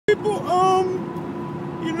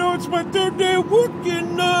know, it's my third day of work,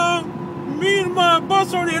 and me and my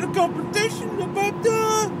boss already had a confrontation about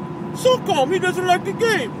SOCOM. He doesn't like the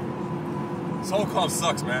game. SOCOM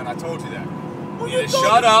sucks, man. I told you that. What You need to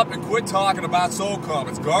shut up and quit talking about SOCOM.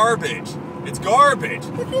 It's garbage. It's garbage.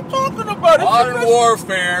 What are you talking about? Modern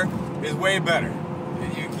Warfare is way better.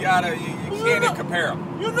 You can't even compare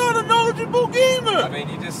them. You're not a knowledgeable gamer. I mean,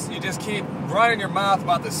 you just keep running your mouth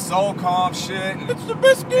about this SOCOM shit. And, it's the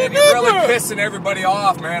best game and you're ever. really pissing everybody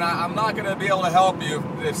off, man. I'm not going to be able to help you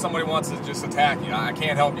if somebody wants to just attack you. I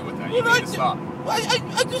can't help you with that. You need to stop.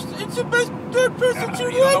 It's the best third-person shooter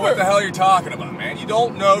You don't know ever. what the hell you're talking about, man. You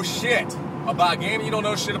don't know shit about gaming. You don't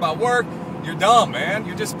know shit about work. You're dumb, man.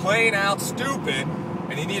 You're just plain out stupid,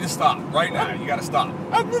 and you need to stop right now. You got to stop.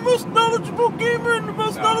 I'm the most knowledgeable gamer and the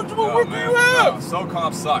most knowledgeable worker you have. No,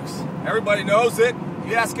 SOCOM sucks. Everybody knows it.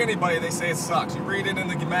 You ask anybody, they say it sucks. You read it in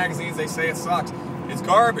the magazines, they say it sucks. It's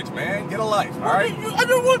garbage, man. Get a life, all right? I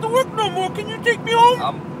don't want to work no more. Can you take me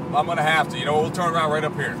home? I'm going to have to. You know, we'll turn around right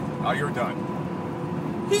up here. Oh, you're done.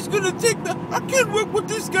 He's gonna take the... I can't work with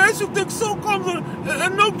these guys who think SOCOM's a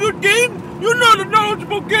no good game. You're not a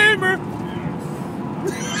knowledgeable gamer.